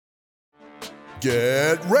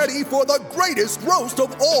Get ready for the greatest roast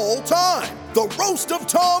of all time, the Roast of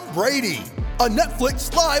Tom Brady, a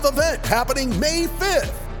Netflix live event happening May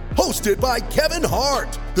 5th. Hosted by Kevin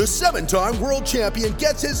Hart, the 7-time world champion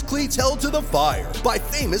gets his cleats held to the fire by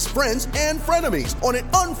famous friends and frenemies on an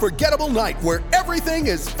unforgettable night where everything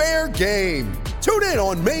is fair game. Tune in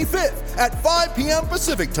on May 5th at 5 p.m.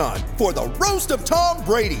 Pacific time for the Roast of Tom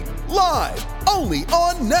Brady, live only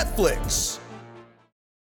on Netflix.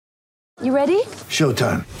 You ready?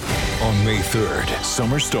 Showtime. On May 3rd,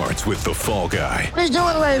 summer starts with The Fall Guy. Let's do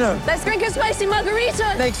it later. Let's drink a spicy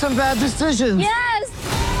margarita. Make some bad decisions. Yes!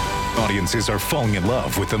 Audiences are falling in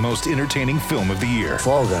love with the most entertaining film of the year.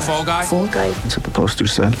 Fall Guy. Fall Guy? Fall Guy. That's what the poster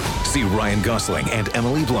said. See Ryan Gosling and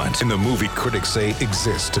Emily Blunt in the movie critics say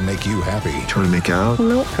exists to make you happy. Trying to make it out?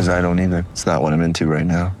 Nope. Because I don't either. It's not what I'm into right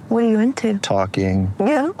now. What are you into? Talking.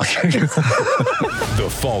 Yeah. The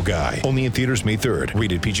Fall Guy. Only in theaters May 3rd.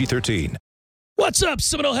 Rated PG-13. What's up,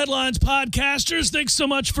 Seminole Headlines podcasters? Thanks so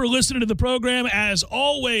much for listening to the program. As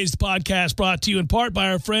always, the podcast brought to you in part by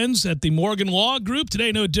our friends at the Morgan Law Group.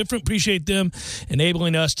 Today, no different. Appreciate them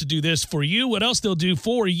enabling us to do this for you. What else they'll do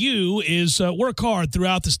for you is work hard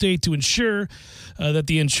throughout the state to ensure that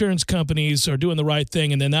the insurance companies are doing the right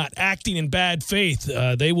thing and they're not acting in bad faith.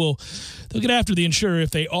 They'll get after the insurer if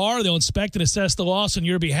they are. They'll inspect and assess the loss on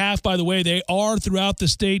your behalf. By the way, they are throughout the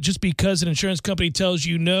state. Just because an insurance company tells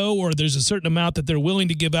you no or there's a certain amount that they're willing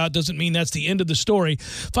to give out doesn't mean that's the end of the story.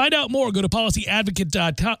 Find out more. Go to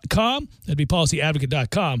policyadvocate.com. That'd be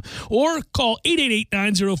policyadvocate.com. Or call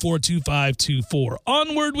 888-904-2524.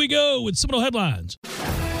 Onward we go with Seminole Headlines.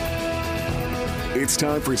 It's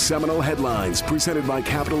time for Seminole Headlines, presented by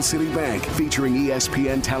Capital City Bank, featuring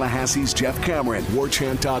ESPN Tallahassee's Jeff Cameron,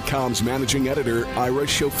 WarChant.com's managing editor, Ira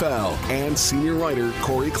Schofel, and senior writer,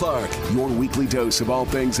 Corey Clark. Your weekly dose of all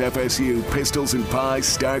things FSU, pistols, and pies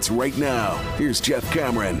starts right now. Here's Jeff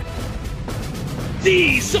Cameron.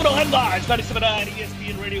 The Seminole Headlines, 97.9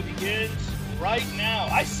 ESPN Radio begins right now.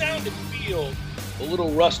 I sound and feel a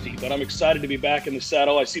little rusty, but I'm excited to be back in the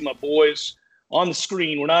saddle. I see my boys on the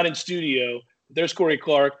screen. We're not in studio. There's Corey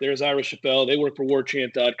Clark. There's Ira Schofel. They work for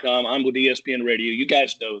WarChant.com. I'm with ESPN Radio. You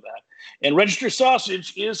guys know that. And Register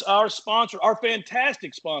Sausage is our sponsor, our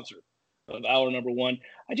fantastic sponsor of hour number one.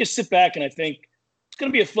 I just sit back and I think it's going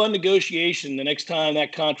to be a fun negotiation the next time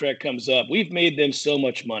that contract comes up. We've made them so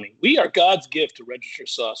much money. We are God's gift to Register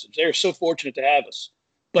Sausage. They are so fortunate to have us.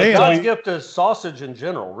 But God's gift is sausage in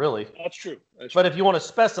general, really. That's true. But if you want to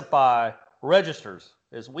specify registers,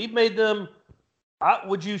 is we've made them.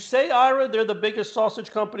 Would you say, Ira, they're the biggest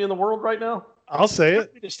sausage company in the world right now? I'll say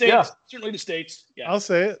it. The States, yeah. Certainly the States. Yeah. I'll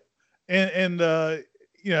say it. And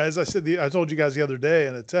as I said, I told you guys the other day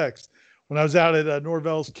in a text, when I was out at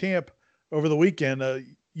Norvell's camp over the weekend, a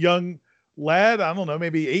young lad, I don't know,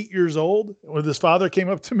 maybe 8 years old, when his father came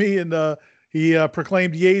up to me and he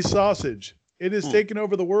proclaimed "Yay sausage." It has taken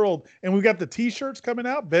over the world. And we've got the T-shirts coming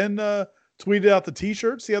out. Ben tweeted out the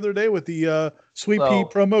T-shirts the other day with the Sweet Pea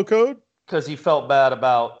promo code. Because he felt bad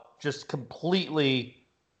about just completely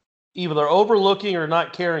either overlooking or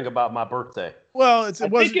not caring about my birthday. Well, I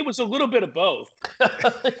think it was a little bit of both.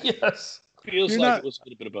 Yes. Feels like it was a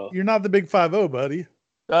little bit of both. You're not the big 5-0, buddy.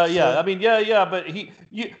 Yeah. I mean, yeah. But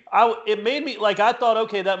it made me like, I thought,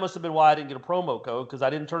 okay, that must have been why I didn't get a promo code because I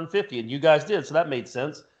didn't turn 50 and you guys did. So that made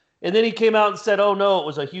sense. And then he came out and said, oh, no, it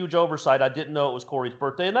was a huge oversight. I didn't know it was Corey's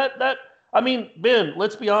birthday. And I mean, Ben,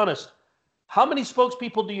 let's be honest. How many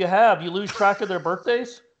spokespeople do you have? You lose track of their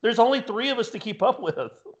birthdays? There's only 3 of us to keep up with.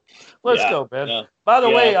 Let's go, Ben. Yeah. By the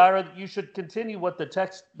way, Ira, you should continue what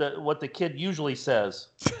the kid usually says.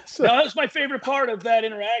 No, that was my favorite part of that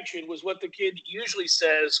interaction was what the kid usually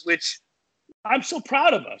says, which I'm so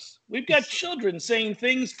proud of us. We've got children saying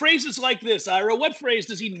phrases like this. Ira, what phrase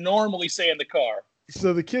does he normally say in the car?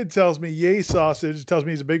 So the kid tells me, "Yay sausage," tells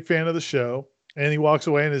me he's a big fan of the show. And he walks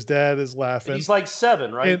away and his dad is laughing. He's like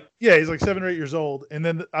 7, right? And, yeah, he's like 7 or 8 years old. And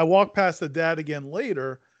then I walk past the dad again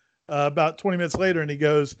later, about 20 minutes later, and he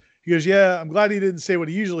goes, yeah, I'm glad he didn't say what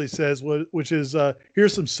he usually says, which is,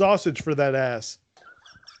 here's some sausage for that ass.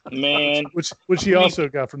 Man. which he also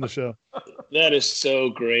got from the show. That is so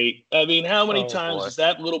great. I mean, how many times has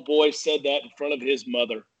that little boy said that in front of his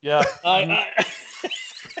mother? Yeah. And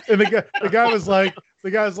the guy was like,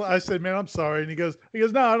 I said, man, I'm sorry. And he goes,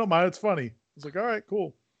 no, I don't mind. It's funny. I was like, all right,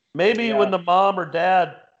 cool. Maybe when the mom or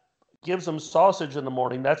dad gives them sausage in the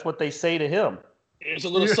morning, that's what they say to him. There's a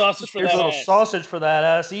little sausage for that ass. There's a little sausage for that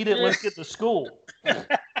ass. Eat it. Let's get to school.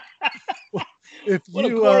 What a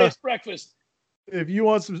glorious breakfast. If you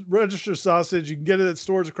want some register sausage, you can get it at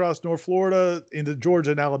stores across North Florida, into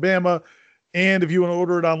Georgia and Alabama. And if you want to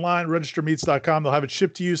order it online, registermeats.com, they'll have it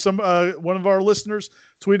shipped to you. One of our listeners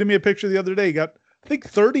tweeted me a picture the other day. He got, I think,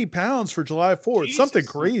 30 pounds for July 4th. Jesus. Something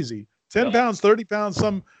crazy. 10 pounds, 30 pounds,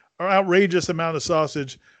 some outrageous amount of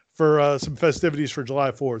sausage for some festivities for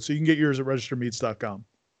July 4th. So you can get yours at registermeats.com.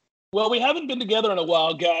 Well, we haven't been together in a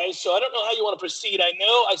while, guys, so I don't know how you want to proceed. I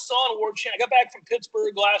know I saw on War Chant, I got back from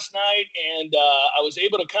Pittsburgh last night, and I was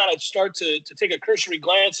able to kind of start to take a cursory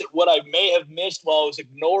glance at what I may have missed while I was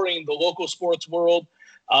ignoring the local sports world.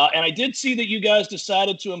 And I did see that you guys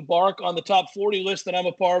decided to embark on the top 40 list that I'm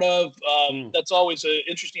a part of. That's always an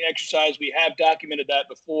interesting exercise. We have documented that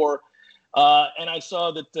before. And I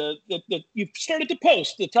saw that you've started to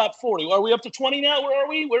post the top 40. Are we up to 20 now? Where are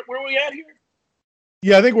we? Where are we at here?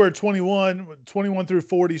 Yeah, I think we're at 21 through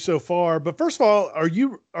 40 so far. But first of all, are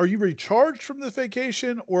you recharged from this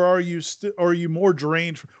vacation, or are you more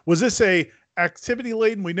drained? Was this a activity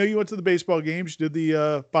laden? We know you went to the baseball games. You did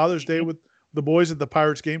the Father's Day with the boys at the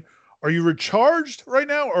Pirates game. Are you recharged right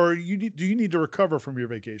now, or do you need to recover from your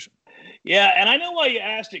vacation? Yeah, and I know why you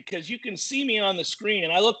asked it, because you can see me on the screen,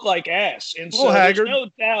 and I look like ass. And so there's no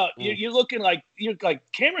doubt you're looking like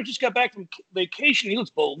Cameron just got back from vacation. He looks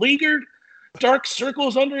beleaguered. Dark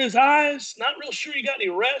circles under his eyes, not real sure he got any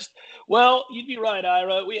rest. Well, you'd be right,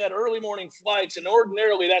 Ira. We had early morning flights, and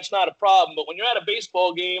ordinarily that's not a problem. But when you're at a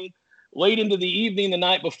baseball game late into the evening the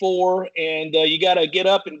night before, and you got to get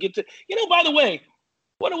up and get to – by the way,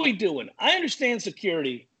 what are we doing? I understand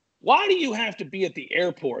security. Why do you have to be at the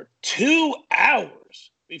airport 2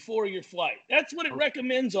 hours before your flight? That's what it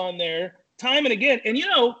recommends on there time and again. And,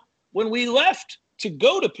 when we left to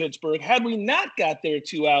go to Pittsburgh, had we not got there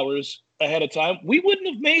 2 hours ahead of time, we wouldn't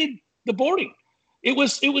have made the boarding. It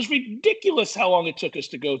was ridiculous how long it took us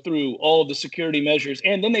to go through all of the security measures,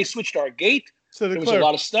 and then they switched our gate. So there was a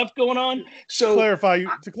lot of stuff going on. So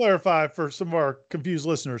to clarify for some of our confused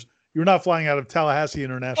listeners, you're not flying out of Tallahassee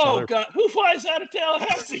International Airport. God, who flies out of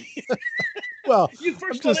Tallahassee? Well, you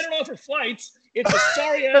first come in and off for flights. It's a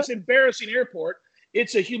sorry ass, embarrassing airport.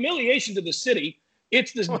 It's a humiliation to the city.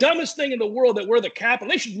 It's the dumbest thing in the world that we're the capital.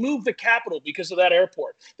 They should move the capital because of that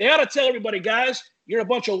airport. They ought to tell everybody, guys, you're a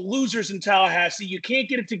bunch of losers in Tallahassee. You can't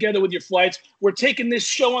get it together with your flights. We're taking this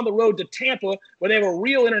show on the road to Tampa, where they have a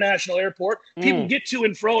real international airport. People get to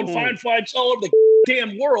and fro and find flights all over the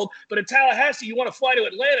damn world. But in Tallahassee, you want to fly to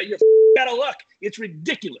Atlanta, you're out of luck. It's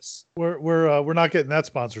ridiculous. We're not getting that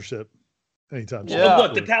sponsorship anytime soon. Yeah.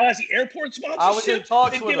 What, the Tallahassee Airport sponsorship? I was in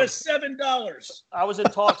talks They'd with give us $7. I was in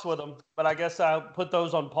talks with them, but I guess I'll put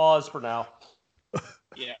those on pause for now.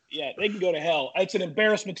 Yeah, they can go to hell. It's an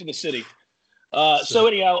embarrassment to the city. So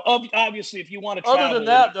anyhow, obviously, if you want to travel. Other than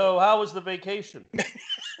that, though, how was the vacation?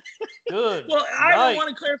 Good. Well, Ira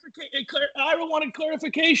wanted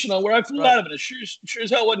clarification on where I flew out of it. It sure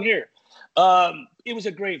as hell wasn't here. It was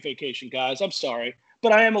a great vacation, guys. I'm sorry,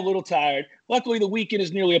 but I am a little tired. Luckily, the weekend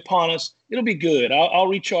is nearly upon us. It'll be good. I'll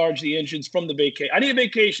recharge the engines from the vacation. I need a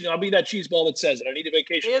vacation. I'll be that cheese ball that says it. I need a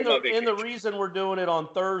vacation from my vacation. And the reason we're doing it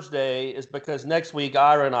on Thursday is because next week,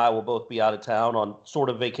 Ira and I will both be out of town on sort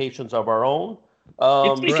of vacations of our own.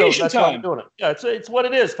 It's vacation that's time. Why I'm doing it. Yeah, it's what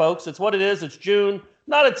it is, folks. It's what it is. It's June.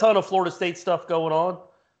 Not a ton of Florida State stuff going on.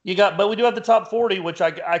 But we do have the top 40, which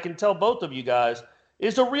I can tell both of you guys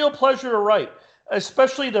is a real pleasure to write,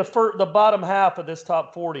 especially the bottom half of this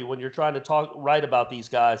top 40 when you're trying to write about these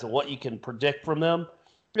guys and what you can predict from them.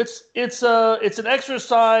 It's an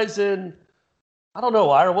exercise in, I don't know,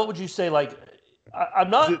 Ira, what would you say? Like, I'm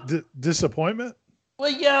not disappointment.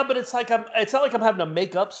 Well, yeah, but it's not like I'm having to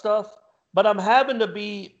make up stuff, but I'm having to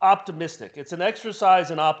be optimistic. It's an exercise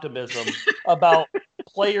in optimism about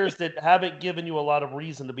players that haven't given you a lot of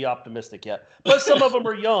reason to be optimistic yet. But some of them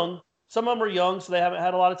are young. Some of them are young, so they haven't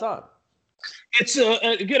had a lot of time. It's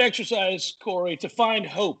a good exercise, Corey, to find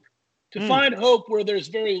hope. Find hope where there's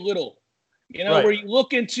very little. Right. Where you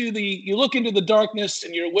look into the darkness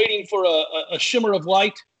and you're waiting for a shimmer of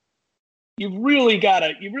light. You really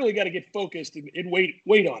gotta get focused and wait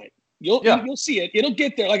on it. You'll see it. It'll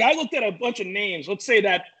get there. Like, I looked at a bunch of names. Let's say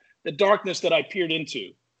that the darkness that I peered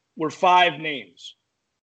into were 5 names.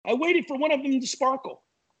 I waited for one of them to sparkle.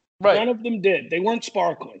 Right. None of them did. They weren't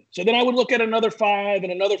sparkling. So then I would look at another 5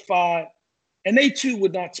 and another 5, and they too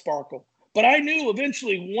would not sparkle. But I knew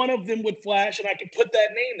eventually one of them would flash, and I could put that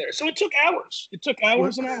name there. So it took hours. It took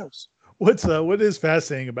hours and hours. What is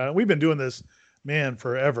fascinating about it? We've been doing this, man,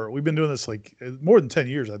 forever. We've been doing this like more than 10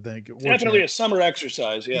 years, I think. Definitely a summer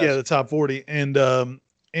exercise. Yes. Yeah, the top 40. And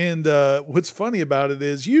what's funny about it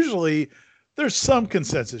is usually there's some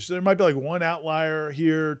consensus. There might be like one outlier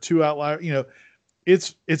here, 2 outliers.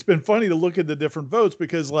 It's been funny to look at the different votes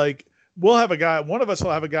because, like, we'll have a guy, one of us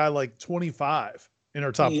will have a guy like 25 in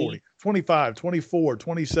our top 40. 25, 24,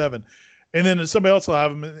 27. And then somebody else will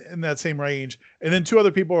have them in that same range. And then two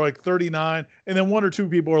other people are like 39. And then one or two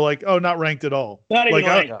people are like, oh, not ranked at all. Not even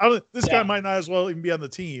like, ranked. This guy might not as well even be on the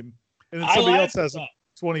team. And then somebody else has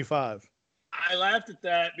 25. I laughed at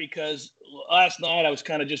that because last night I was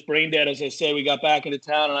kind of just brain dead. As I said, we got back into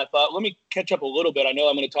town and I thought, let me catch up a little bit. I know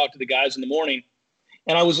I'm going to talk to the guys in the morning.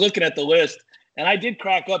 And I was looking at the list and I did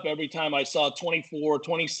crack up every time I saw 24,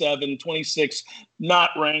 27, 26,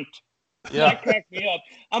 not ranked. Yeah. That cracked me up.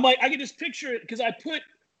 I'm like, I could just picture it because I put,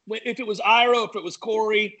 if it was Ira, if it was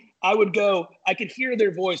Corey, I could hear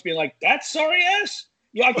their voice being like, that's sorry ass.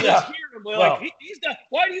 Yeah, I could just hear them. Like, he's not,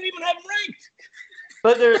 why do you even have him ranked?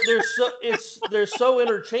 But they're so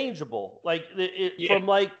interchangeable. Like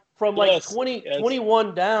from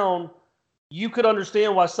 21 down, you could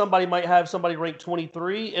understand why somebody might have somebody ranked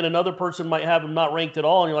 23 and another person might have them not ranked at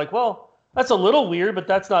all. And you're like, well, that's a little weird, but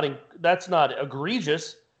that's not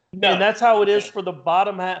egregious. No. And that's how it is for the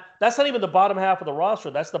bottom half. That's not even the bottom half of the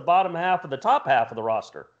roster. That's the bottom half of the top half of the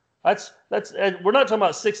roster. That's we're not talking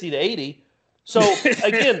about 60 to 80. So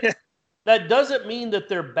again, that doesn't mean that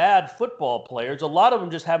they're bad football players. A lot of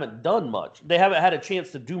them just haven't done much. They haven't had a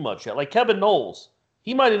chance to do much yet. Like Kevin Knowles,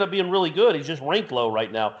 he might end up being really good. He's just ranked low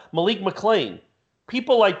right now. Malik McClain,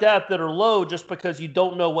 people like that are low just because you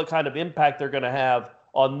don't know what kind of impact they're going to have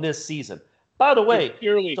on this season. By the way,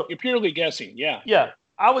 you're purely guessing. Yeah. Yeah.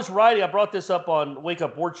 I was writing, I brought this up on Wake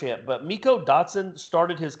Up War Chant, but Miko Dotson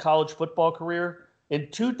started his college football career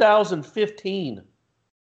in 2015.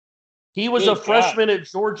 He was a freshman at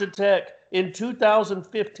Georgia Tech in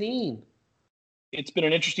 2015. It's been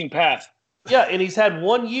an interesting path. Yeah, and he's had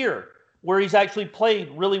 1 year where he's actually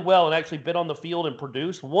played really well and actually been on the field and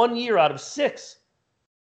produced. 1 year out of 6.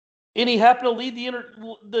 And he happened to lead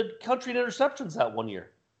the country in interceptions that 1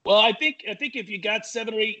 year. Well, I think if you got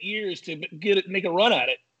 7 or 8 years to make a run at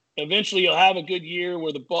it, eventually you'll have a good year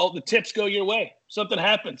where the tips go your way. Something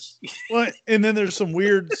happens. Well, and then there's some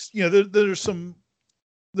weird, there's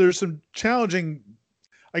some challenging,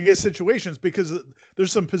 I guess, situations because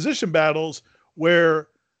there's some position battles where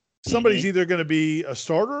somebody's either going to be a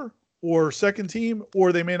starter or second team,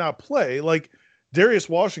 or they may not play. Like Darius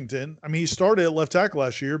Washington, I mean, he started at left tackle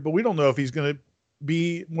last year, but we don't know if he's going to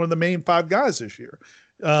be one of the main 5 guys this year.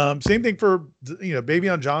 Same thing for,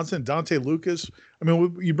 Bavion Johnson, Dante Lucas. I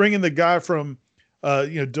mean, you bring in the guy from,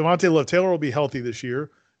 Devontae Love Taylor will be healthy this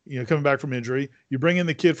year, coming back from injury. You bring in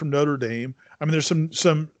the kid from Notre Dame. I mean, there's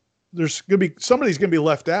there's going to be, somebody's going to be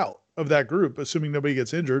left out of that group, assuming nobody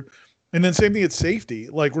gets injured. And then same thing at safety.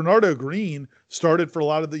 Like Renardo Green started for a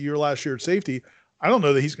lot of the year last year at safety. I don't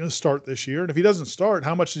know that he's going to start this year. And if he doesn't start,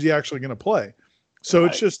 how much is he actually going to play? So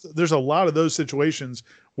It's just, there's a lot of those situations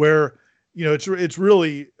where, it's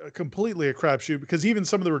really completely a crapshoot because even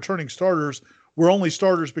some of the returning starters were only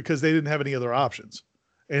starters because they didn't have any other options.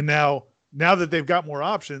 And now that they've got more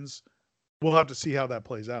options, we'll have to see how that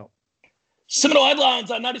plays out. Seminole Headlines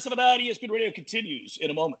on 97.9 ESPN Radio continues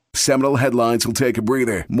in a moment. Seminole Headlines will take a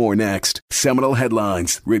breather. More next. Seminole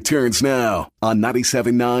Headlines returns now on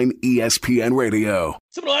 97.9 ESPN Radio.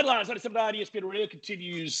 Seminole Headlines, 97.9 ESPN Radio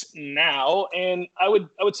continues now. And I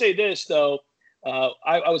would say this, though.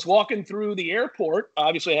 I was walking through the airport.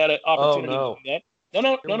 Obviously, I had an opportunity to do that.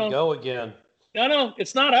 No. Go again. No,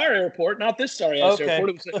 it's not our airport. Not this sorry-ass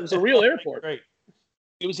airport. It was a real airport. Great.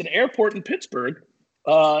 It was an airport in Pittsburgh.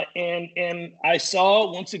 And I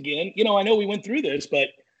saw, once again, I know we went through this, but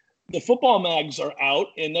the football mags are out,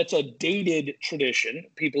 and that's a dated tradition.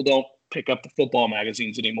 People don't pick up the football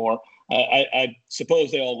magazines anymore. I suppose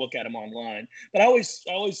they all look at them online. But I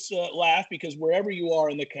always laugh because wherever you are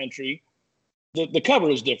in the country, the cover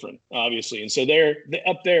is different, obviously. And so they're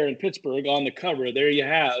up there in Pittsburgh on the cover. There you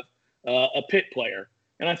have a Pitt player.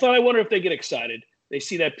 And I thought, I wonder if they get excited. They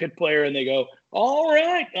see that Pitt player and they go, all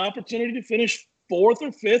right, opportunity to finish 4th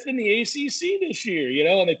or 5th in the ACC this year,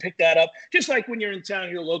 and they pick that up. Just like when you're in town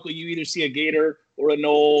here locally, you either see a Gator or a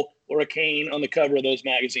Knoll or a Cane on the cover of those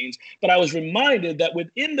magazines. But I was reminded that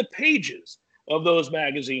within the pages of those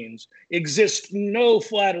magazines exists no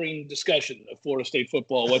flattering discussion of Florida State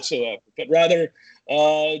football whatsoever, but rather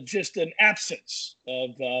just an absence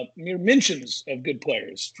of mere mentions of good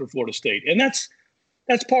players for Florida State. And that's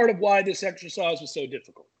part of why this exercise was so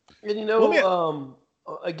difficult. And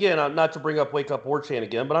again, not to bring up Wake Up War Chant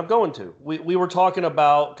again, but I'm going to. We were talking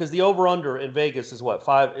about, because the over-under in Vegas is what?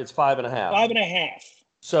 5? It's 5.5. 5.5.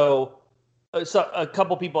 So a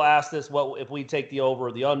couple people asked this, what if we take the over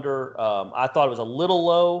or the under? I thought it was a little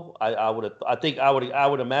low. I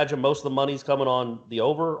would imagine most of the money's coming on the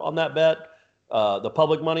over on that bet, the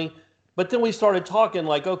public money. But then we started talking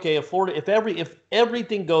like, okay, if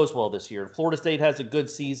everything goes well this year, Florida State has a good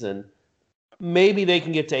season, maybe they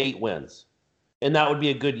can get to 8 wins, and that would be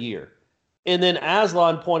a good year. And then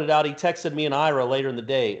Aslan pointed out, he texted me and Ira later in the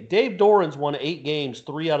day, Dave Doran's won 8 games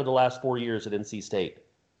 3 out of the last 4 years at NC State.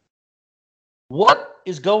 What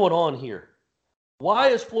is going on here? Why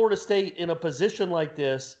is Florida State in a position like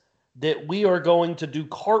this that we are going to do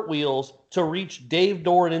cartwheels to reach Dave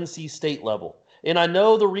Doran NC State level? And I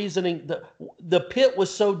know the reasoning, the pit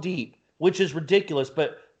was so deep, which is ridiculous,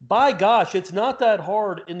 but by gosh, it's not that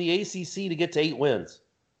hard in the ACC to get to 8 wins.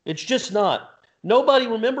 It's just not. Nobody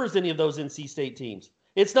remembers any of those NC State teams.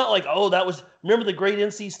 It's not like, remember the great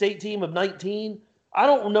NC State team of 19? I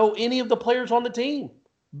don't know any of the players on the team.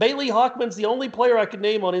 Bailey Hockman's the only player I could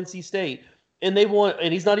name on NC State, and they won,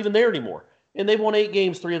 and he's not even there anymore. And they've won 8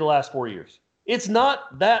 games 3 of the last 4 years. It's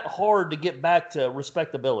not that hard to get back to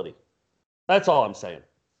respectability. That's all I'm saying.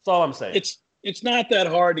 That's all I'm saying. It's not that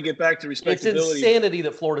hard to get back to respectability. It's insanity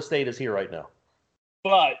that Florida State is here right now.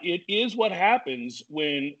 But it is what happens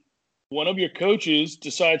when one of your coaches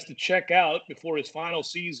decides to check out before his final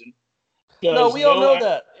season. No, we all know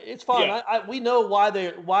that. It's fine. Yeah. We know why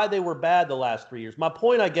they were bad the last 3 years. My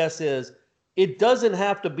point, I guess, is it doesn't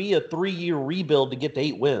have to be a 3-year rebuild to get to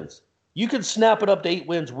 8 wins. You can snap it up to 8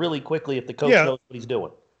 wins really quickly if the coach knows what he's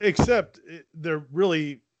doing. Except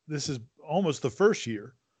this is almost the first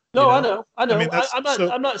year. No, I know. I mean,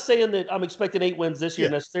 I'm not saying that I'm expecting 8 wins this year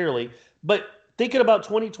necessarily, but thinking about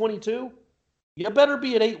 2022, you better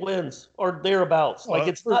be at 8 wins or thereabouts.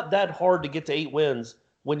 It's not that hard to get to 8 wins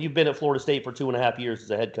when you've been at Florida State for 2.5 years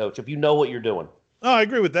as a head coach, if you know what you're doing. No, I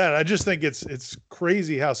agree with that. I just think it's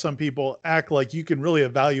crazy how some people act like you can really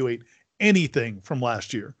evaluate anything from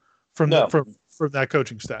last year from that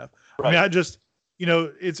coaching staff. Right. I mean, I just,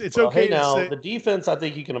 it's okay to say. The defense, I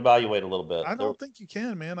think you can evaluate a little bit. I don't think you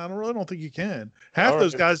can, man. I really don't think you can. Half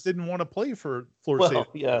those guys didn't want to play for Florida State.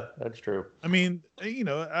 Yeah, that's true. I mean,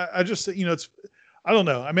 I just, it's, I don't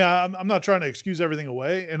know. I mean, I'm not trying to excuse everything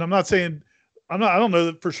away, and I'm not saying, I don't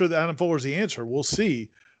know for sure that Adam Fuller's the answer. We'll see.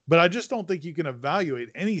 But I just don't think you can evaluate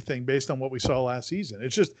anything based on what we saw last season.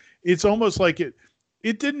 It's almost like it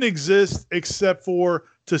didn't exist except for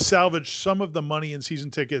to salvage some of the money in season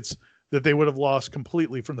tickets that they would have lost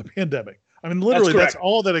completely from the pandemic. I mean, literally, that's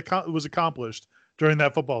all that was accomplished during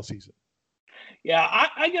that football season. Yeah,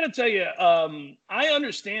 I got to tell you, I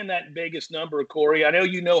understand that Vegas number, Corey. I know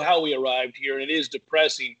you know how we arrived here, and it is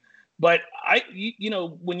depressing. But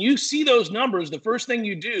when you see those numbers, the first thing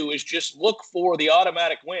you do is just look for the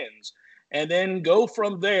automatic wins and then go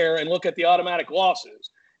from there and look at the automatic losses.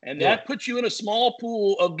 And that puts you in a small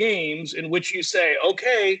pool of games in which you say,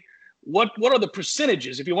 okay, what are the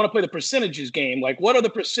percentages? If you want to play the percentages game, like what are the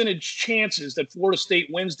percentage chances that Florida State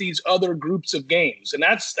wins these other groups of games? And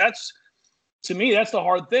that's to me, that's the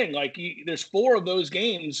hard thing. Like there's 4 of those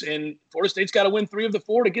games and Florida State's got to win 3 of the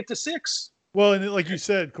 4 to get to 6. Well, and like you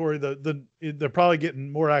said, Corey, they're probably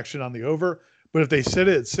getting more action on the over, but if they set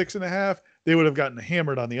it at 6.5, they would have gotten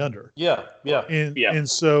hammered on the under. Yeah. And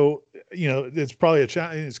so, it's probably a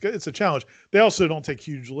challenge. It's a challenge. They also don't take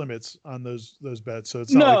huge limits on those bets, so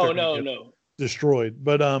it's not no destroyed.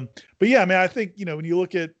 But yeah, I mean, I think when you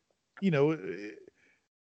look at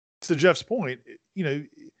to Jeff's point,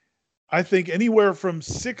 I think anywhere from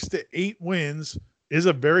 6 to 8 wins is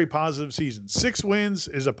a very positive season. 6 wins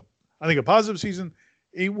is I think a positive season.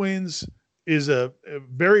 8 wins is a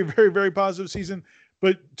very, very, very positive season.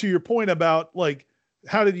 But to your point about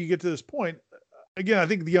how did you get to this point? Again, I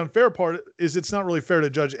think the unfair part is it's not really fair to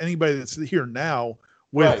judge anybody that's here now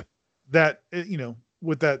with that,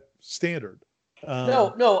 with that standard.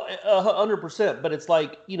 No, 100%. But it's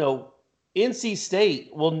like, NC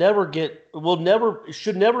State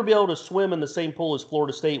should never be able to swim in the same pool as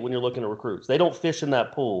Florida State when you're looking at recruits. They don't fish in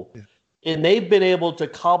that pool. Yeah. And they've been able to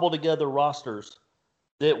cobble together rosters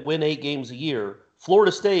that win 8 games a year.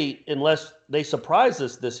 Florida State, unless they surprise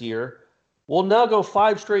us this year, will now go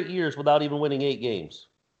 5 straight years without even winning 8 games.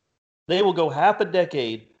 They will go half a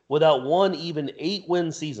decade without one even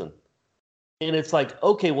 8-win season. And it's like,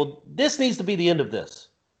 okay, well, this needs to be the end of this.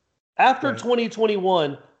 After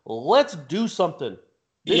 2021, let's do something.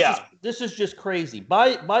 This is just crazy.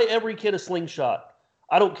 Buy every kid a slingshot.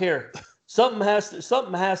 I don't care. Something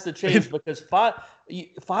has to change because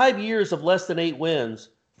 5 years of less than 8 wins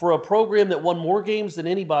for a program that won more games than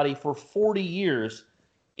anybody for 40 years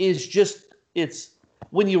is just, it's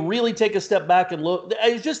when you really take a step back and look,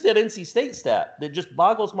 it's just that NC State stat that just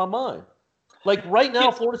boggles my mind. Like right now,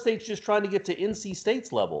 Florida State's just trying to get to NC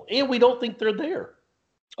State's level, and we don't think they're there.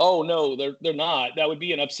 Oh no, they're not. That would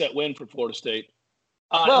be an upset win for Florida State.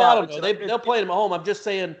 I don't know. They'll play them at home. I'm just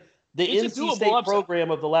saying The It's a NC doable State upside.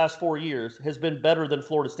 program of the last 4 years has been better than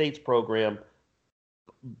Florida State's program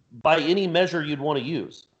by any measure you'd want to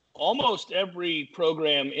use. Almost every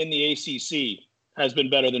program in the ACC has been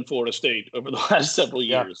better than Florida State over the last several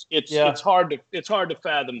Yeah. years. It's Yeah. hard to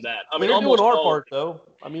fathom that. I mean, We're almost doing our all- part, though.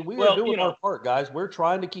 I mean, we Well, are doing you know- our part, guys. We're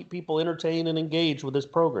trying to keep people entertained and engaged with this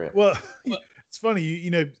program. Well, it's funny.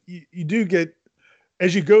 You do get,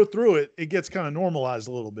 as you go through it, it gets kind of normalized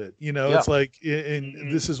a little bit. Yeah. It's like,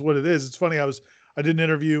 and this is what it is. It's funny. I did an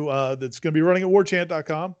interview that's going to be running at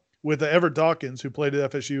warchant.com with Everett Dawkins, who played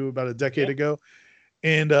at FSU about a decade ago.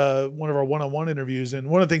 And one of our one-on-one interviews. And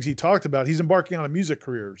one of the things he talked about, he's embarking on a music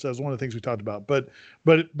career. So that's one of the things we talked about. But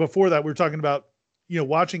before that, we were talking about,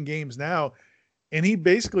 watching games now. And he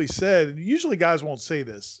basically said, and usually guys won't say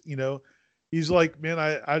this, he's like, man,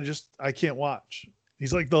 I can't watch.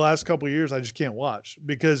 He's like, the last couple of years, I just can't watch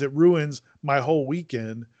because it ruins my whole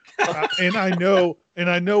weekend. And I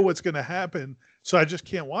know what's going to happen. So I just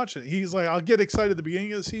can't watch it. He's like, I'll get excited at the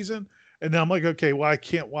beginning of the season. And then I'm like, okay, well, I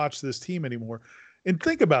can't watch this team anymore. And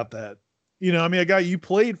think about that. A guy, you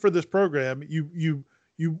played for this program. You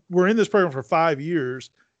were in this program for 5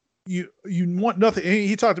 years. You want nothing. And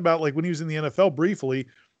he talked about, like, when he was in the NFL briefly,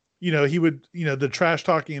 he would, the trash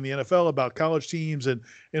talking in the NFL about college teams and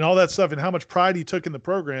all that stuff and how much pride he took in the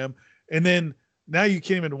program. And then now you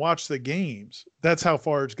can't even watch the games. That's how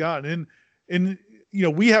far it's gotten. And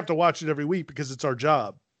we have to watch it every week because it's our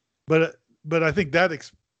job. But I think that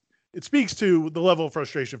it speaks to the level of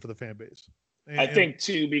frustration for the fan base. I think,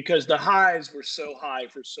 too, because the highs were so high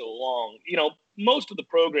for so long. Most of the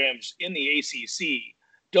programs in the ACC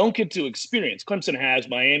don't get to experience. Clemson has,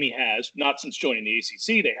 Miami has, not since joining the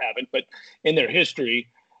ACC they haven't, but in their history,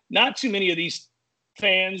 not too many of these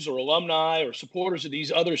fans or alumni or supporters of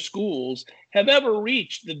these other schools have ever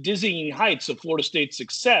reached the dizzying heights of Florida State's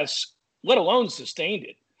success, let alone sustained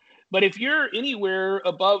it. But if you're anywhere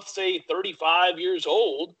above, say, 35 years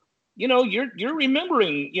old, you're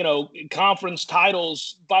remembering, conference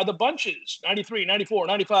titles by the bunches, 93, 94,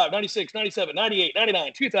 95, 96, 97, 98,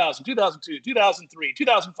 99, 2000, 2002, 2003,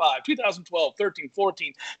 2005, 2012, 13,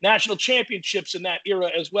 14, national championships in that era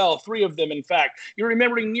as well. 3 of them, in fact. You're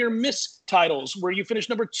remembering near miss titles where you finished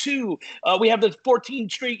number 2. We have the 14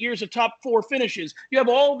 straight years of top 4 finishes. You have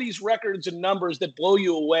all these records and numbers that blow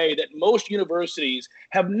you away that most universities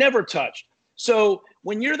have never touched. So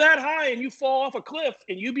when you're that high and you fall off a cliff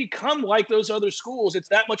and you become like those other schools, it's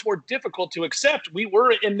that much more difficult to accept. We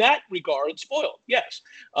were, in that regard, spoiled. Yes.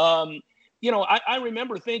 I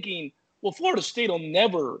remember thinking, well, Florida State will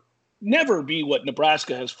never be what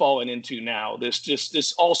Nebraska has fallen into now.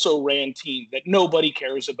 This also ran team that nobody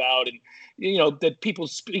cares about. And, that people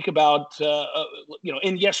speak about,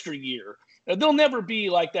 in yesteryear. They'll never be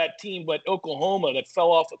like that team, but Oklahoma that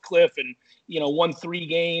fell off a cliff and, won 3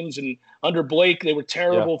 games, and under Blake, they were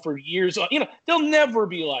terrible for years. They'll never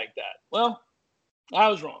be like that. Well, I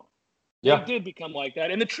was wrong. They did become like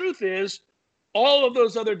that. And the truth is, all of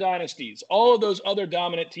those other dynasties, all of those other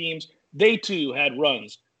dominant teams, they too had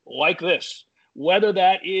runs like this. Whether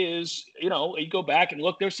that is, you go back and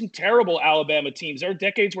look, there's some terrible Alabama teams. There are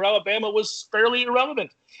decades where Alabama was fairly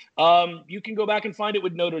irrelevant. You can go back and find it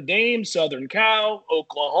with Notre Dame, Southern Cal,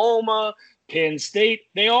 Oklahoma, Penn State.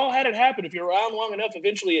 They all had it happen. If you're around long enough,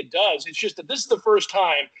 eventually it does. It's just that this is the first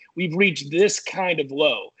time we've reached this kind of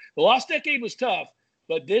low. The last decade was tough,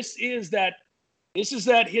 but this is that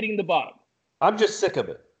hitting the bottom. I'm just sick of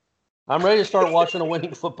it. I'm ready to start watching a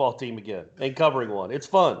winning football team again and covering one. It's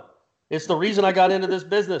fun. It's the reason I got into this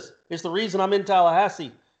business. It's the reason I'm in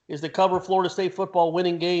Tallahassee, is to cover Florida State football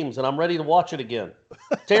winning games, and I'm ready to watch it again.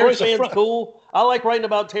 Terrence Mann's cool. I like writing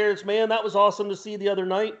about Terrence Mann. That was awesome to see the other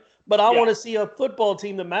night. But I want to see a football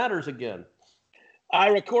team that matters again.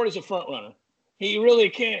 Ira Cordy's a front runner. He really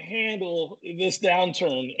can't handle this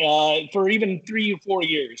downturn for even 3 or 4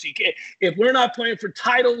 years. He can't. If we're not playing for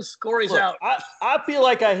titles, Corey's out. I feel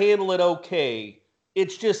like I handle it okay.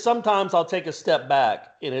 It's just sometimes I'll take a step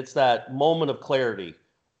back, and it's that moment of clarity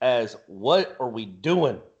as, what are we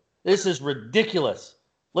doing? This is ridiculous.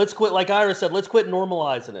 Let's quit, like Ira said, let's quit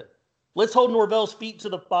normalizing it. Let's hold Norvell's feet to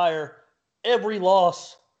the fire every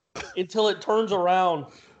loss until it turns around.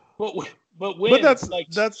 But win.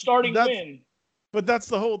 But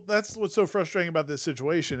that's what's so frustrating about this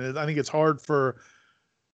situation is I think it's hard for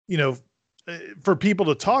people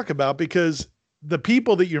to talk about because the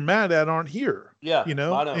people that you're mad at aren't here. Yeah. I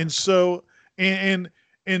know. And so, and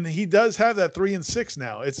he does have that 3-6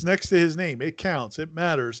 now. It's next to his name. It counts. It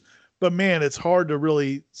matters. But man, it's hard to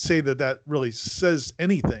really say that really says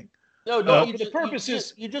anything. No, the purpose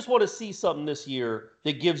is you just want to see something this year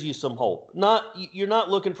that gives you some hope. You're not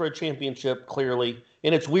looking for a championship, clearly,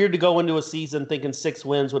 and it's weird to go into a season thinking 6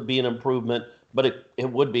 wins would be an improvement, but it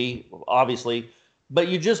would be, obviously. But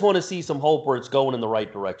you just want to see some hope where it's going in the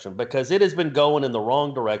right direction, because it has been going in the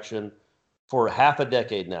wrong direction for half a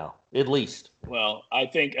decade now, at least. Well, I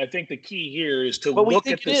think the key here is to but look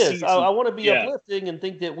we at think the it is. season. I want to be uplifting and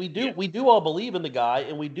think that we do all believe in the guy,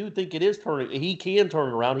 and we do think it is turning. He can turn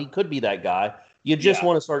it around. He could be that guy. You just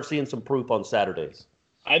want to start seeing some proof on Saturdays.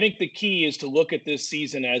 I think the key is to look at this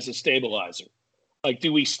season as a stabilizer. Like,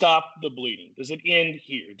 do we stop the bleeding? Does it end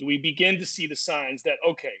here? Do we begin to see the signs that,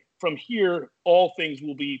 okay, from here, all things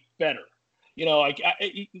will be better? You know, like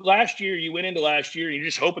last year, you went into last year and you're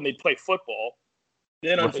just hoping they'd play football.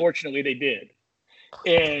 Then, unfortunately, they did.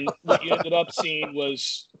 And what you ended up seeing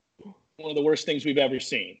was one of the worst things we've ever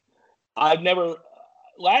seen.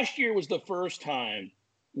 Last year was the first time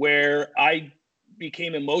where I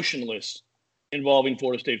became emotionless involving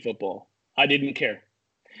Florida State football. I didn't care.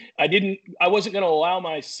 I wasn't going to allow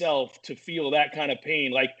myself to feel that kind of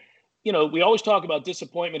pain. Like, you know, we always talk about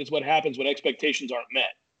disappointment is what happens when expectations aren't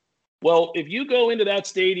met. Well, if you go into that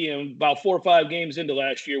stadium about 4 or 5 games into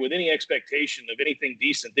last year with any expectation of anything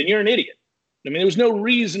decent, then you're an idiot. I mean, there was no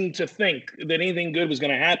reason to think that anything good was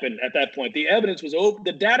going to happen at that point. The evidence was over.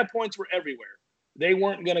 The data points were everywhere. They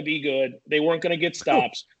weren't going to be good. They weren't going to get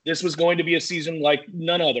stops. This was going to be a season like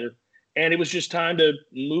none other. And it was just time to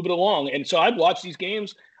move it along. And so I'd watch these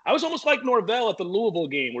games. I was almost like Norvell at the Louisville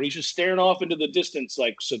game where he's just staring off into the distance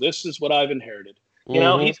like, so this is what I've inherited. You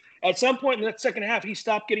know, he's at some point in that second half, he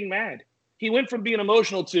stopped getting mad. He went from being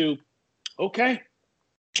emotional to, okay,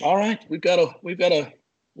 all right, we've got a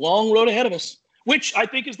long road ahead of us, which I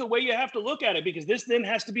think is the way you have to look at it, because this then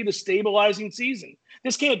has to be the stabilizing season.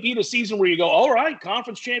 This can't be the season where you go, all right,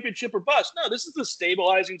 conference championship or bust. No, this is the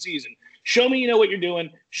stabilizing season. Show me you know what you're doing.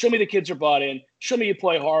 Show me the kids are bought in. Show me you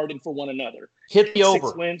play hard and for one another. Hit the over.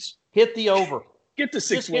 6 wins. Hit the over. Get the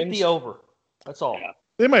 6 Just wins. Hit the over. That's all. Yeah.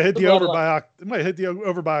 They might hit the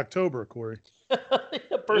over by October, Corey.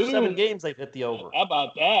 First 7 games, they've hit the over. How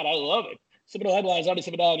about that? I love it. Seminole Headlines on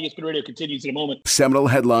ESPN Radio continues in a moment. Seminole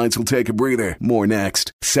Headlines will take a breather. More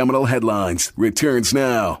next. Seminole Headlines returns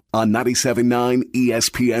now on 97.9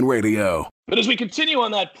 ESPN Radio. But as we continue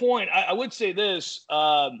on that point, I would say this.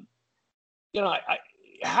 How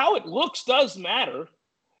it looks does matter.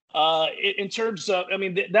 In terms of, I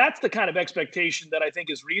mean, that's the kind of expectation that I think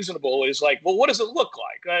is reasonable, is like, well, what does it look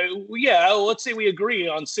like? Let's say we agree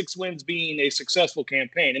on 6 wins being a successful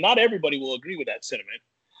campaign, and not everybody will agree with that sentiment.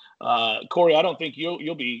 Corey, I don't think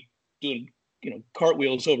you'll be doing,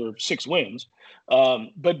 cartwheels over 6 wins. But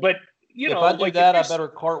if I do that, I better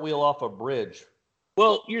cartwheel off a bridge.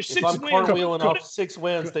 Well, your 6 wins. If I'm cartwheeling off 6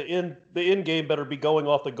 wins, the end game better be going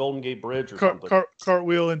off the Golden Gate Bridge or something.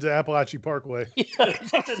 Cartwheel into Appalachian Parkway. Yeah,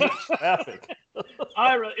 just in traffic.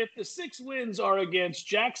 Ira, if the 6 wins are against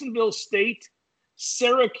Jacksonville State,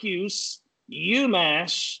 Syracuse,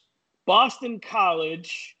 UMass, Boston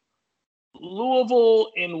College,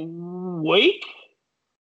 Louisville, and Wake.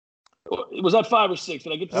 Was that 5 or 6?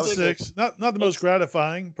 Did I get to 6? Not the most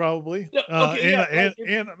gratifying, probably. Yeah, okay,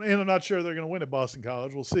 and I'm not sure they're going to win at Boston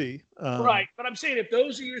College. We'll see. Right, but I'm saying if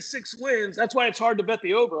those are your 6 wins, that's why it's hard to bet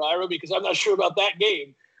the over, Ira, because I'm not sure about that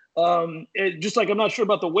game. Just like I'm not sure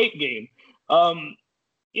about the Wake game.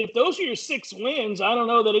 If those are your 6 wins, I don't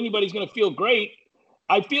know that anybody's going to feel great.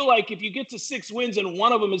 I feel like if you get to 6 wins and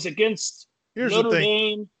one of them is against Notre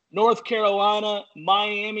Dame, North Carolina,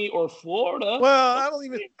 Miami, or Florida. Well, I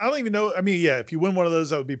don't even know. I mean, yeah, if you win one of those,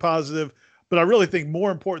 that would be positive. But I really think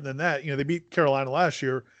more important than that, they beat Carolina last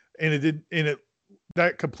year, and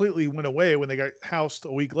that completely went away when they got housed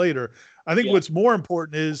a week later. I think what's more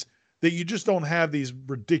important is that you just don't have these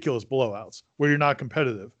ridiculous blowouts where you're not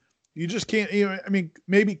competitive. You just can't.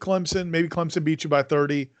 Maybe Clemson beat you by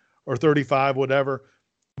 30 or 35, whatever.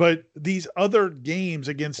 But these other games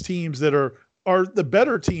against teams that are the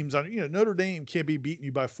better teams on, Notre Dame can't be beating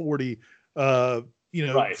you by 40, right.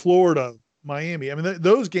 Florida, Miami. I mean,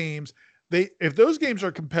 those games, if those games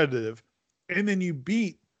are competitive and then you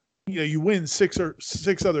beat, you win 6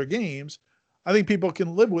 other games, I think people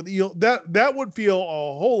can live with it. That would feel a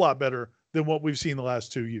whole lot better than what we've seen the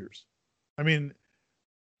last 2 years. I mean,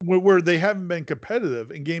 where they haven't been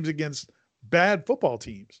competitive in games against bad football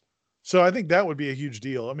teams. So I think that would be a huge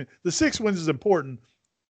deal. I mean, the 6 wins is important.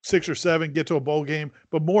 6 or 7, get to a bowl game.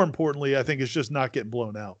 But more importantly, I think it's just not getting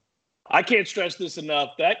blown out. I can't stress this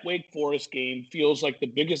enough. That Wake Forest game feels like the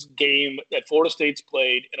biggest game that Florida State's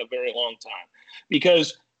played in a very long time.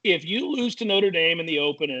 Because if you lose to Notre Dame in the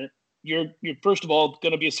opener, You're first of all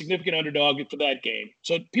going to be a significant underdog for that game.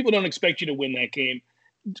 So people don't expect you to win that game.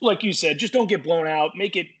 Like you said, just don't get blown out.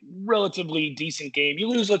 Make it relatively decent game. You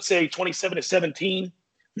lose, let's say, 27-17.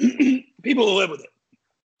 People will live with it.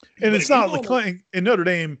 And it's not like in Notre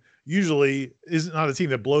Dame usually is not a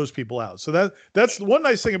team that blows people out. So that's the one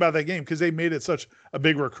nice thing about that game, because they made it such a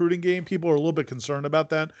big recruiting game. People are a little bit concerned about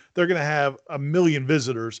that. They're going to have 1 million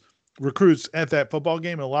visitors, recruits at that football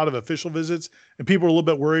game, and a lot of official visits, and people are a little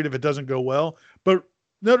bit worried if it doesn't go well. But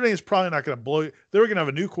Notre Dame is probably not going to blow you. They're going to have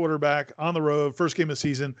a new quarterback on the road, first game of the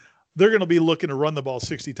season. They're going to be looking to run the ball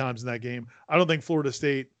 60 times in that game. I don't think Florida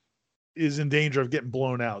State is in danger of getting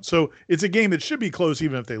blown out. So it's a game that should be close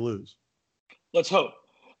even if they lose. Let's hope.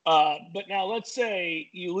 But now let's say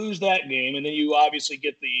you lose that game, and then you obviously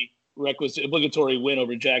get the requisite obligatory win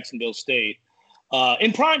over Jacksonville State.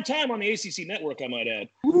 In prime time on the ACC network, I might add.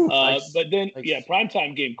 Nice. But then, Nice. prime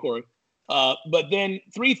time game, Corey. But then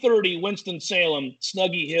 3:30 Winston-Salem,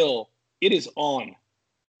 Snuggy Hill. It is on.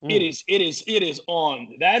 It is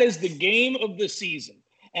on. That is the game of the season.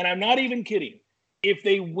 And I'm not even kidding. If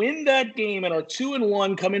they win that game and are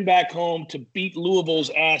 2-1 coming back home to beat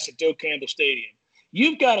Louisville's ass at Doak Campbell Stadium,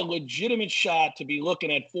 you've got a legitimate shot to be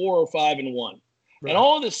looking at 4 or 5-1. Right. And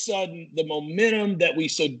all of a sudden, the momentum that we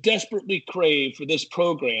so desperately crave for this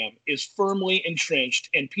program is firmly entrenched,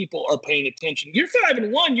 and people are paying attention. You're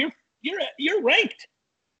 5-1. You're ranked.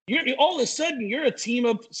 You're all of a sudden you're a team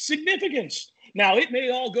of significance. Now it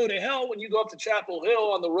may all go to hell when you go up to Chapel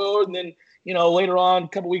Hill on the road, and then later on, a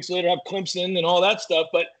couple weeks later, have Clemson and all that stuff.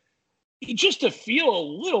 But just to feel a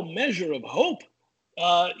little measure of hope,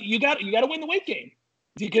 you got to win the weight game,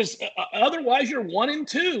 because otherwise you're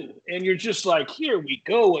 1-2, and you're just like, here we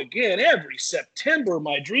go again. Every September,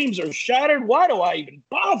 my dreams are shattered. Why do I even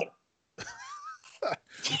bother?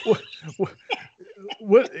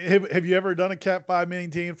 What have you ever done a Cat 5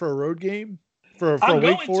 maintain for a road game? For a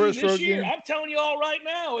Wake Forest road game? I'm telling you all right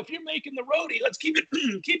now, if you're making the roadie, let's keep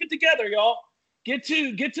it together, y'all. Get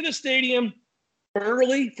to the stadium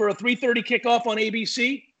early for a 3:30 kickoff on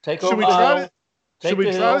ABC.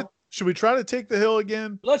 Should we try to take the hill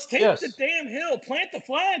again? Let's take the damn hill. Plant the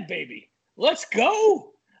flag, baby. Let's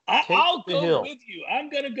go. I'll go with you. I'm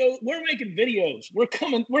gonna go. We're making videos. We're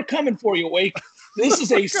coming for you, Wake. This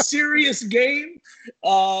is a serious game.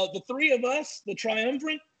 The three of us, the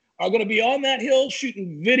triumvirate, are going to be on that hill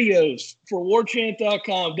shooting videos for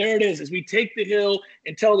warchant.com. There it is, as we take the hill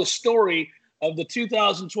and tell the story of the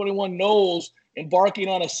 2021 Noles embarking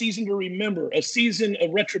on a season to remember, a season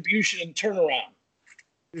of retribution and turnaround.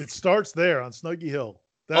 It starts there on Snuggy Hill.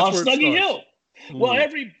 That's on Snuggy Hill. Well,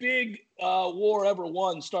 every big war ever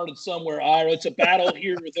won started somewhere, Ira. It's a battle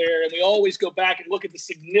here or there, and we always go back and look at the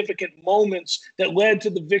significant moments that led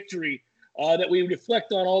to the victory that we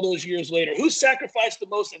reflect on all those years later. Who sacrificed the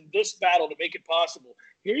most in this battle to make it possible?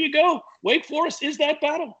 Here you go. Wake Forest is that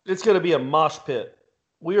battle. It's going to be a mosh pit.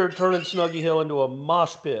 We are turning Snuggy Hill into a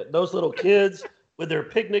mosh pit. Those little kids with their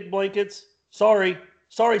picnic blankets. Sorry,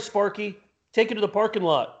 Sparky. Take it to the parking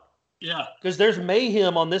lot. Yeah. Because there's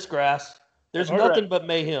mayhem on this grass. There's nothing but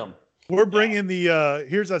mayhem. We're bringing the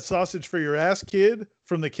here's that sausage for your ass kid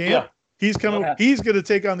from the camp. Yeah. He's coming. He's going to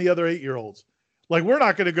take on the other 8-year-olds. Like, we're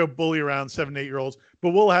not going to go bully around 7 and 8-year-olds, but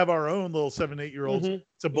we'll have our own little 7 and 8-year-olds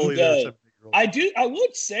to bully their 7 and 8-year-olds. I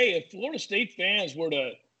would say if Florida State fans were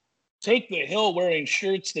to take the hill wearing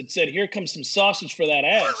shirts that said, "Here comes some sausage for that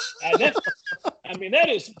ass," that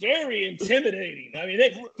is very intimidating. I mean,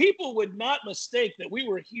 people would not mistake that we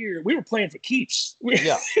were here. We were playing for keeps.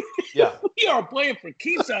 Yeah. We are playing for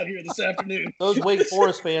keeps out here this afternoon. Those Wake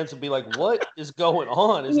Forest fans would be like, "What is going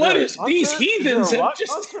on? These heathens have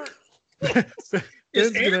just?"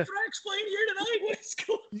 Is Anthrax playing here tonight? What is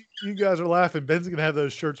going on? You guys are laughing. Ben's going to have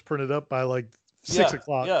those shirts printed up by like 6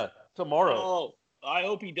 o'clock. Yeah, tomorrow. Oh, I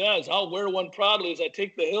hope he does. I'll wear one proudly as I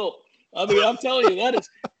take the hill. I mean, I'm telling you, that is.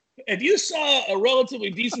 If you saw a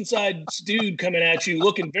relatively decent-sized dude coming at you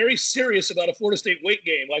looking very serious about a Florida State Wake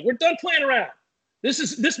game, like, we're done playing around.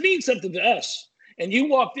 This means something to us. And you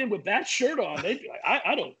walked in with that shirt on. They'd be like,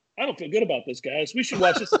 I don't feel good about this, guys. We should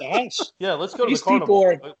watch this at the house. Yeah, let's go to These the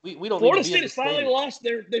carnival. We don't. Florida State has finally lost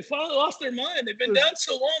their mind. They've been down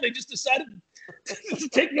so long. They just decided to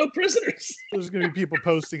take no prisoners. There's going to be people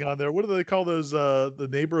posting on there. What do they call those? The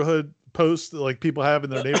neighborhood posts that, like, people have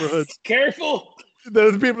in their neighborhoods. Careful.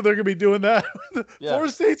 Those people, they're going to be doing that. Yeah.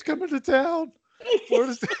 Florida State's coming to town.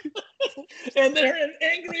 Florida State. And they're an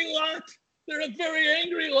angry lot. They're a very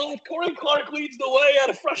angry lot. Corey Clark leads the way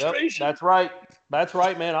out of frustration. Yep, that's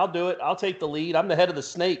right, man. I'll do it. I'll take the lead. I'm the head of the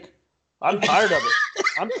snake. I'm tired of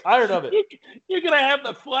it. You're going to have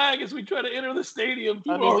the flag as we try to enter the stadium.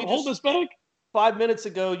 People hold us back. 5 minutes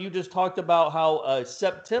ago, you just talked about how a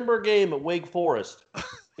September game at Wake Forest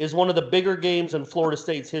is one of the bigger games in Florida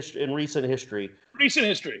State's history in recent history.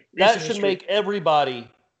 That should make everybody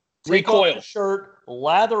take off the shirt,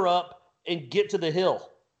 lather up, and get to the hill.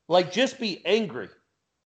 Like, just be angry.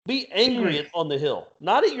 Be angry on the hill.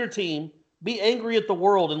 Not at your team. Be angry at the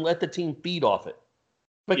world and let the team feed off it.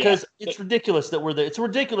 Because it's ridiculous that we're there. It's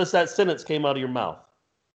ridiculous that sentence came out of your mouth.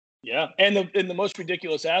 Yeah, and the most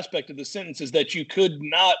ridiculous aspect of the sentence is that you could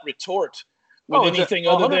not retort with anything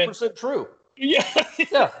other than 100% true. Yeah,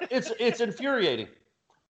 yeah, it's infuriating.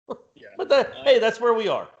 Yeah, but hey, that's where we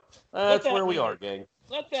are. That's where we are, gang.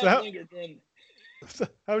 Let that linger.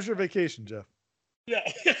 How was your vacation, Jeff? Yeah,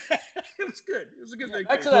 it was good. It was a good vacation.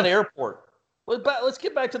 Back to that airport. Let's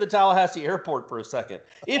get back to the Tallahassee airport for a second.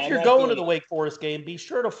 If you're going to the Wake Forest game, be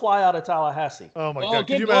sure to fly out of Tallahassee. Oh my God!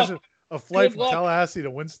 Can you imagine a flight from Tallahassee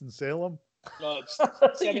to Winston-Salem? It's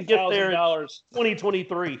you can get there in $7,000.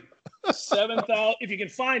 2023. $7,000. If you can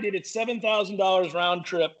find it, it's $7,000 round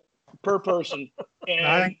trip per person.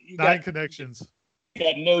 And nine connections. You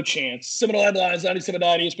got no chance. Seminole Headlines, 97.9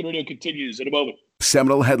 ESPN Radio continues in a moment.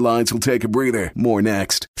 Seminole Headlines will take a breather. More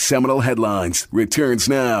next. Seminole Headlines returns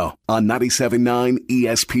now on 97.9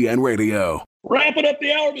 ESPN Radio. Wrapping up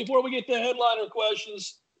the hour before we get to headliner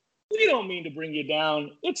questions. We don't mean to bring you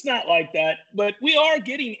down. It's not like that. But we are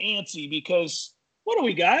getting antsy because, what are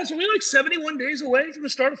we, guys? Are we like 71 days away from the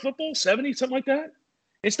start of football? 70, something like that?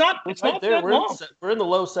 It's not that long. We're in the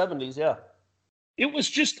low 70s, yeah. It was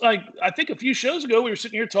just like, I think a few shows ago, we were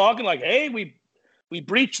sitting here talking like, hey, we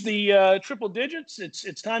breached the triple digits.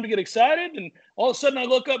 It's time to get excited. And all of a sudden I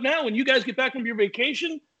look up now, when you guys get back from your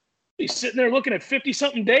vacation, be sitting there looking at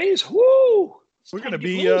 50-something days. Woo! We're going to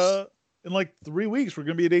be, in like 3 weeks, we're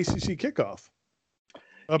going to be at ACC kickoff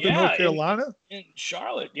up in North Carolina. In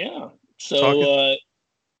Charlotte, yeah. So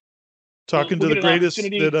talking to the greatest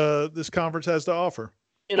that this conference has to offer.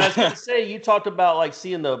 And I was going to say, you talked about like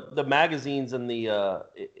seeing the magazines in the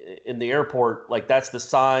airport, like that's the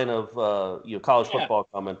sign of college football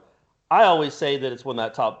coming. I always say that it's when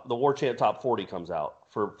the War Chant Top 40 comes out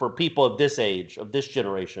for people of this age, of this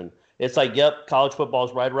generation. It's like, yep, college football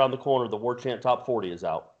is right around the corner. The War Chant Top 40 is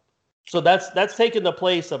out. So that's taken the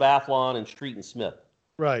place of Athlon and Street and Smith.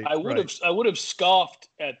 Right. I would have scoffed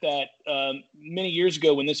at that many years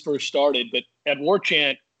ago when this first started, but at War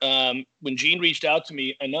Chant, when Gene reached out to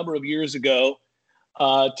me a number of years ago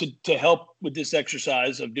to help with this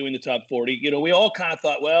exercise of doing the top 40, we all kind of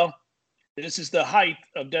thought, well, this is the height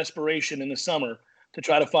of desperation in the summer to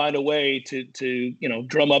try to find a way to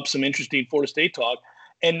drum up some interesting Florida State talk.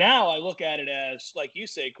 And now I look at it as, like you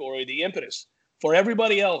say, Corey, the impetus for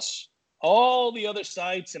everybody else. All the other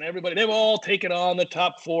sites and everybody, they've all taken on the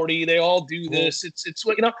top 40. They all do this. It's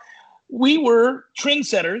what, we were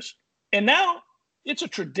trendsetters, and now it's a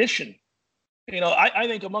tradition. I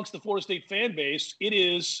think amongst the Florida State fan base, it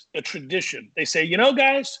is a tradition. They say,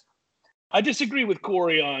 guys, I disagree with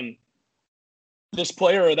Corey on this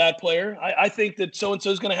player or that player. I think that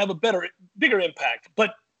so-and-so is going to have a bigger impact.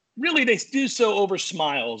 But really, they do so over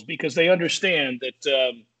smiles because they understand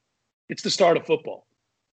that it's the start of football.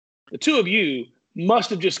 The two of you must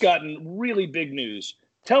have just gotten really big news.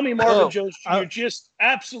 Tell me, Marvin Jones, you're just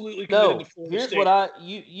absolutely committed to Florida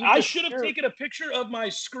State. I should have taken a picture of my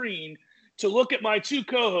screen to look at my two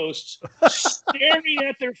co-hosts staring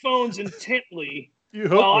at their phones intently. You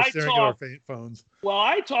hope they're staring at our phones. While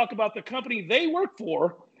I talk about the company they work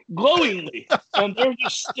for glowingly, and they're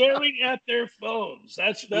just staring at their phones.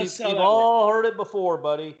 That's how we've all heard it before,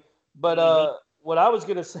 buddy. But what I was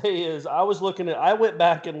going to say is I went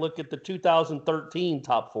back and looked at the 2013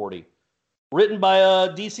 top 40. Written by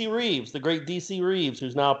D.C. Reeves, the great D.C. Reeves,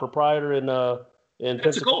 who's now a proprietor in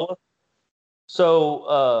Pensacola.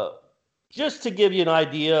 So just to give you an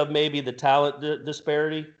idea of maybe the talent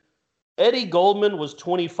disparity, Eddie Goldman was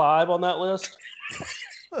 25 on that list.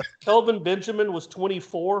 Kelvin Benjamin was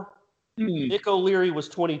 24. Nick O'Leary was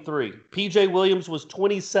 23. P.J. Williams was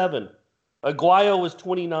 27. Aguayo was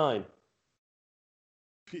 29.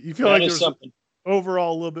 You feel like there's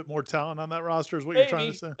overall a little bit more talent on that roster is what you're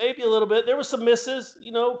trying to say? Maybe a little bit. There were some misses.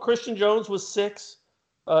 Christian Jones was 6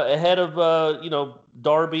 ahead of,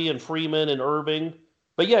 Darby and Freeman and Irving.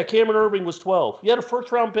 But, yeah, Cameron Irving was 12. You had a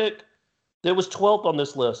first-round pick that was 12th on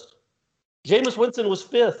this list. Jameis Winston was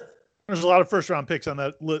 5th. There's a lot of first-round picks on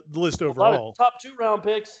that list overall. A lot of top 2-round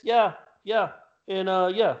picks. Yeah. And,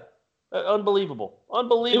 unbelievable.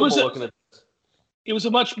 Looking at this. It was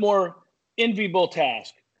a much more enviable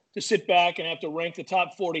task to sit back and have to rank the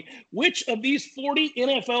top 40. Which of these 40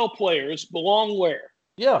 NFL players belong where?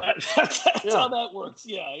 Yeah. That's how that works.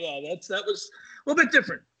 Yeah. That was a little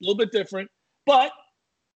bit different. but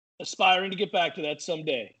aspiring to get back to that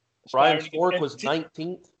someday. Brian Stork was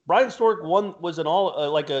 19th. Brian Stork was an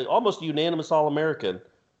almost unanimous All-American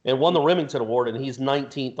and won the Remington Award, and he's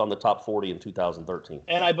 19th on the top 40 in 2013.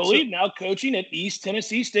 And I believe now coaching at East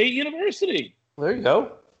Tennessee State University. There you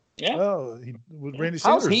go. Yeah. Oh, with Randy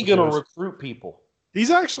Sanders. How's he going to recruit people? He's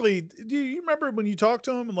actually. Do you remember when you talked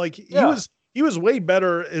to him? And like he was way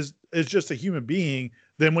better as just a human being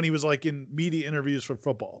than when he was like in media interviews for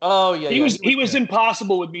football. Oh yeah, he was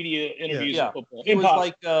impossible with media interviews in football. He was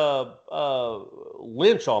like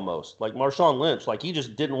Lynch almost, like Marshawn Lynch. Like he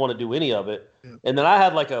just didn't want to do any of it. Yeah. And then I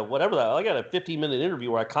had I got a 15-minute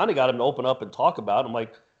interview where I kind of got him to open up and talk about it. I'm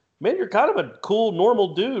like, man, you're kind of a cool,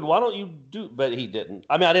 normal dude. Why don't you do? But he didn't.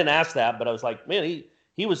 I mean, I didn't ask that, but I was like, man,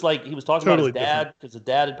 he was talking about his dad because his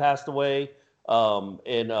dad had passed away. And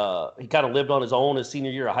he kind of lived on his own his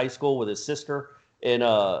senior year of high school with his sister. And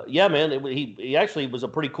he actually was a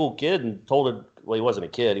pretty cool kid and told him, well, he wasn't a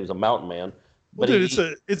kid, he was a mountain man. But well,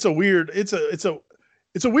 dude,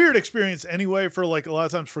 it's a weird experience anyway for like a lot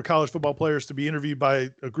of times for college football players to be interviewed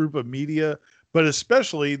by a group of media, but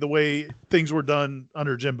especially the way things were done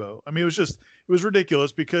under Jimbo. I mean, it was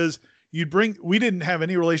ridiculous because we didn't have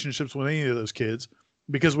any relationships with any of those kids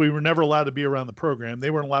because we were never allowed to be around the program.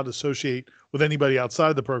 They weren't allowed to associate with anybody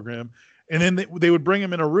outside the program. And then they would bring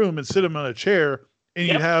them in a room and sit them on a chair, and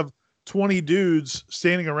you'd have 20 dudes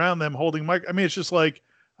standing around them holding mic. I mean, it's just like,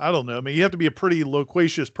 I don't know. I mean, you have to be a pretty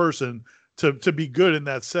loquacious person to be good in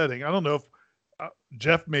that setting. I don't know if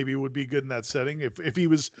Jeff maybe would be good in that setting if he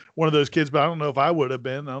was one of those kids, but I don't know if I would have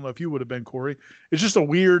been. I don't know if you would have been, Corey. It's just a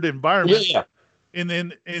weird environment. Yeah.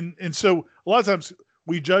 And so a lot of times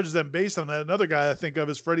we judge them based on that. Another guy I think of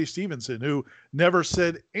is Freddie Stevenson, who never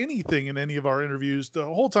said anything in any of our interviews the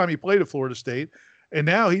whole time he played at Florida State. And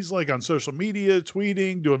now he's like on social media,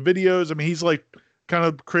 tweeting, doing videos. I mean, he's like kind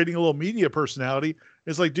of creating a little media personality.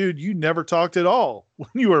 It's like, dude, you never talked at all when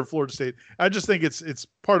you were at Florida State. I just think it's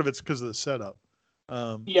part of it's because of the setup.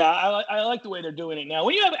 I like the way they're doing it now.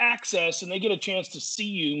 When you have access and they get a chance to see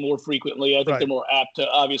you more frequently, I think they're more apt to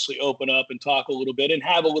obviously open up and talk a little bit and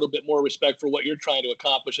have a little bit more respect for what you're trying to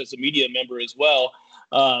accomplish as a media member as well.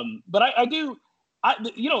 But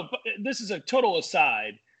this is a total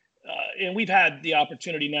aside. And we've had the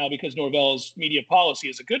opportunity now because Norvell's media policy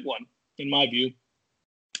is a good one, in my view.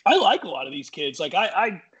 I like a lot of these kids. Like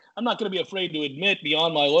I'm not going to be afraid to admit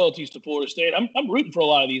beyond my loyalties to Florida State, I'm rooting for a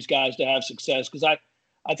lot of these guys to have success because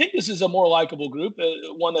I think this is a more likable group,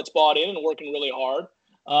 one that's bought in and working really hard.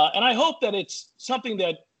 And I hope that it's something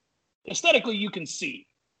that aesthetically you can see.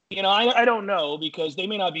 You know, I don't know because they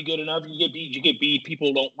may not be good enough. You get beat.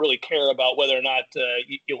 People don't really care about whether or not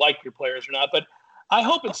you like your players or not. But I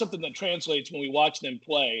hope it's something that translates when we watch them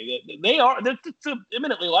play. It's an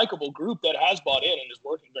eminently likable group that has bought in and is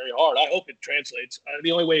working very hard. I hope it translates.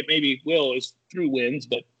 The only way it maybe will is through wins,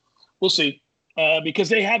 but we'll see. Because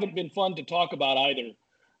they haven't been fun to talk about either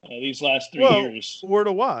these last 3 years. Or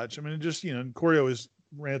to watch. I mean, just, Corey always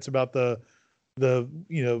rants about the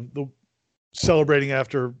celebrating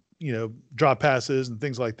after, drop passes and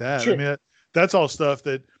things like that. Sure. I mean, that's all stuff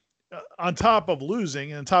that on top of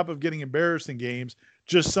losing and on top of getting embarrassed in games,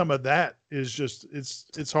 just some of that is just,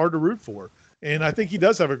 it's hard to root for. And I think he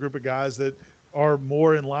does have a group of guys that are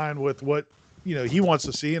more in line with what, he wants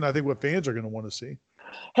to see. And I think what fans are going to want to see.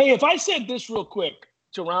 Hey, if I said this real quick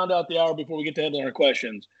to round out the hour before we get to headliner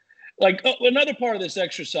questions, like another part of this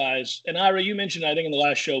exercise, and Ira, you mentioned, I think in the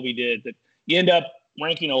last show we did, that you end up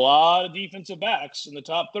ranking a lot of defensive backs in the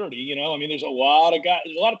top 30. I mean, there's a lot of guys,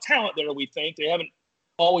 there's a lot of talent there. We think they haven't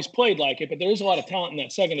always played like it, but there is a lot of talent in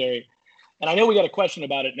that secondary. And I know we got a question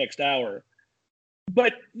about it next hour.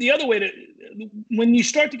 But the other way when you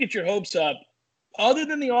start to get your hopes up, other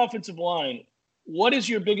than the offensive line, what is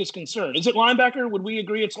your biggest concern? Is it linebacker? Would we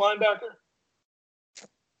agree it's linebacker?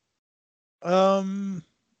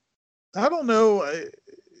 I don't know.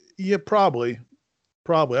 Yeah, probably.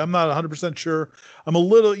 I'm not 100% sure. I'm a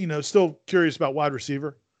little, still curious about wide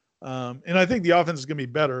receiver. And I think the offense is going to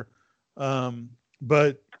be better.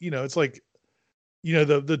 But, it's like,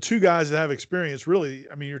 the two guys that have experience really,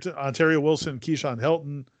 I mean, you're Ontario Wilson, Keyshawn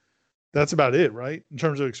Helton. That's about it, right? In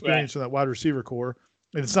terms of experience in that wide receiver core.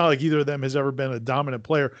 And it's not like either of them has ever been a dominant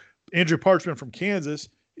player. Andrew Parchment from Kansas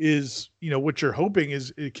is, what you're hoping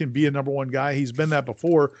is it can be a number one guy. He's been that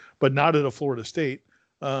before, but not at a Florida State.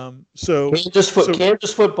 Kansas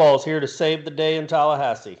football is here to save the day in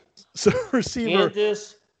Tallahassee. So receiver.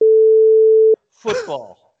 Kansas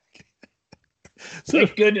football.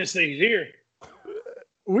 Thank goodness he's here.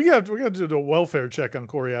 We got to do a welfare check on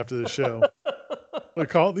Corey after this show. I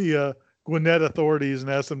call the Gwinnett authorities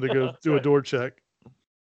and ask them to go do a door check.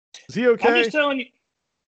 Is he okay?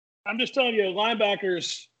 I'm just telling you,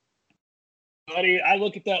 linebackers, buddy, I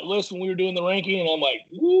look at that list when we were doing the ranking, and I'm like,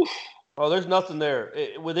 woof. Oh, there's nothing there.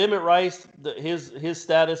 With Emmett Rice, his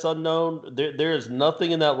status unknown, there is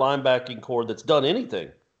nothing in that linebacking core that's done anything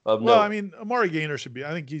of note. Well, I mean, Amari Gainer should be.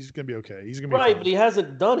 I think he's going to be okay. He's going to be right, fine. but he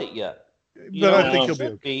hasn't done it yet. But I think he'll be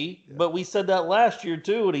okay. Yeah. But we said that last year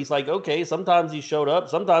too, and he's like, okay, sometimes he showed up,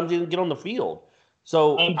 sometimes he didn't get on the field.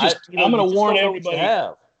 So I'm going to warn everybody.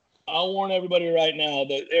 I'll warn everybody right now.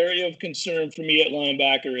 The area of concern for me at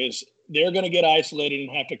linebacker is they're going to get isolated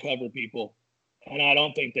and have to cover people, and I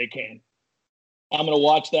don't think they can. I'm going to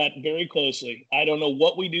watch that very closely. I don't know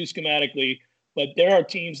what we do schematically, but there are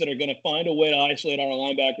teams that are going to find a way to isolate our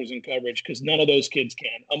linebackers in coverage because none of those kids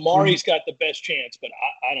can. Amari's got the best chance, but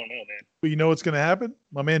I don't know, man. But you know what's going to happen?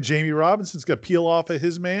 My man Jamie Robinson's going to peel off of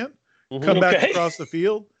his man, come back across the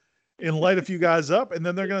field, and light a few guys up, and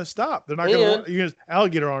then they're going to stop. They're not going to use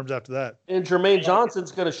alligator arms after that. And Jermaine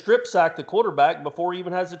Johnson's going to strip sack the quarterback before he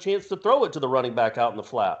even has a chance to throw it to the running back out in the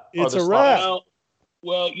flat. It's a wrap.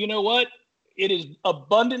 Well, you know what? It is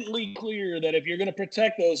abundantly clear that if you're going to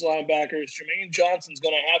protect those linebackers, Jermaine Johnson's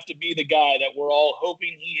going to have to be the guy that we're all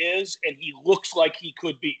hoping he is, and he looks like he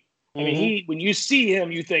could be. I mean, when you see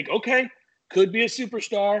him, you think, okay, could be a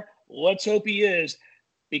superstar. Let's hope he is,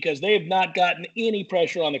 because they have not gotten any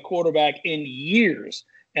pressure on the quarterback in years,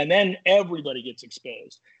 and then everybody gets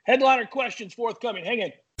exposed. Headliner questions forthcoming. Hang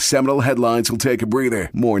in. Seminole Headlines will take a breather.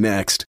 More next.